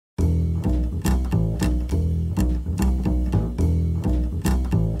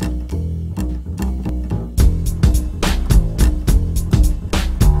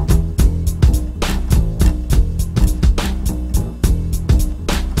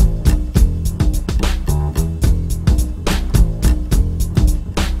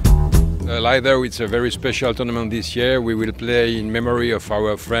Leather, it's a very special tournament this year. We will play in memory of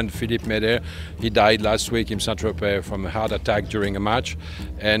our friend Philippe Meder. He died last week in Saint-Tropez from a heart attack during a match.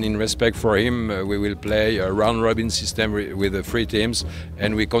 And in respect for him, we will play a round-robin system with the 3 teams,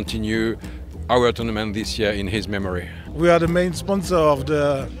 and we continue our tournament this year in his memory. We are the main sponsor of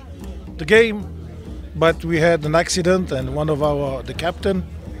the game, but we had an accident, and the captain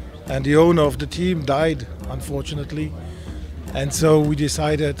and the owner of the team died, unfortunately. And so we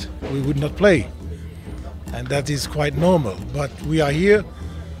decided we would not play, and that is quite normal. But we are here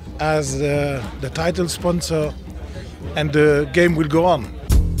as the title sponsor, and the game will go on.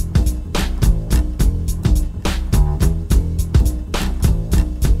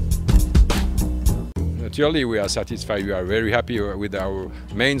 Naturally, we are satisfied. We are very happy with our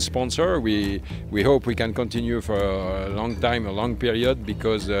main sponsor. We hope we can continue for a long time, a long period,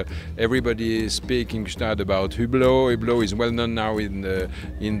 because everybody is speaking Gstaad about Hublot. Hublot is well known now in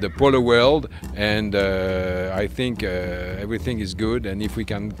the polo world, and I think everything is good. And if we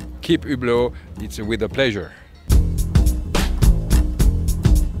can keep Hublot, it's with a pleasure.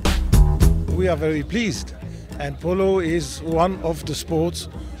 We are very pleased, and polo is one of the sports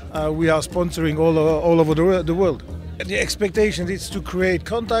we are sponsoring all over the world. The expectation is to create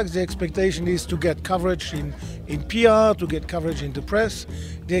contacts, the expectation is to get coverage in PR, to get coverage in the press.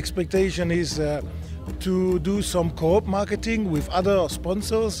 The expectation is to do some co-op marketing with other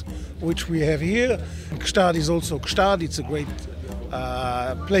sponsors, which we have here. Gstaad is also Gstaad. It's a great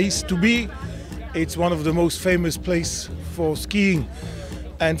place to be. It's one of the most famous places for skiing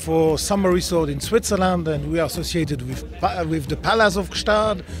and for summer resort in Switzerland, and we are associated with the Palce of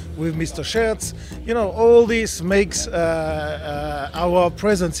Gstaad, with Mr. Scherz. You know, all this makes our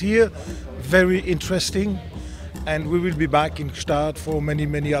presence here very interesting, and we will be back in Gstaad for many,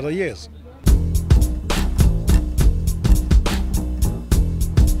 many other years.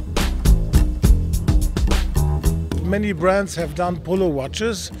 Many brands have done polo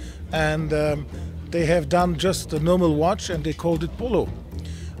watches, and they have done just a normal watch, and they called it polo.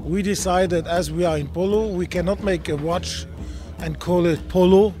 We decided, as we are in polo, we cannot make a watch and call it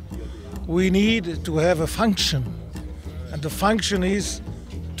polo. We need to have a function, and the function is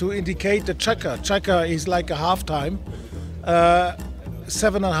to indicate the chukker. Chukker is like a half-time,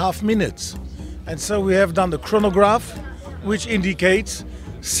 7.5 minutes. And so we have done the chronograph, which indicates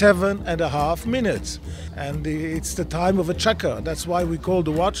 7.5 minutes. And it's the time of a chukker. That's why we call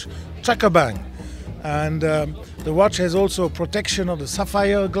the watch Chukker Bang. And the watch has also protection on the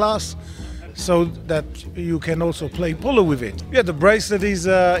sapphire glass, so that you can also play polo with it. Yeah, the bracelet is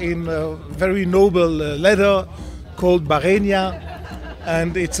in very noble leather called Barenia,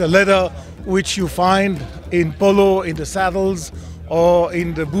 and it's a leather which you find in polo, in the saddles or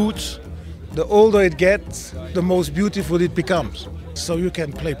in the boots. The older it gets, the most beautiful it becomes. So you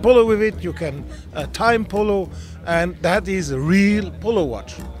can play polo with it, you can time polo, and that is a real polo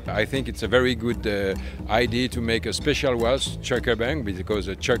watch. I think it's a very good idea to make a special watch, Chukker Bang, because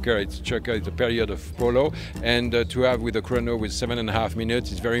a chukker is a period of polo, and to have with a chrono with 7.5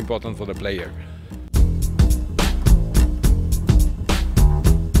 minutes is very important for the player.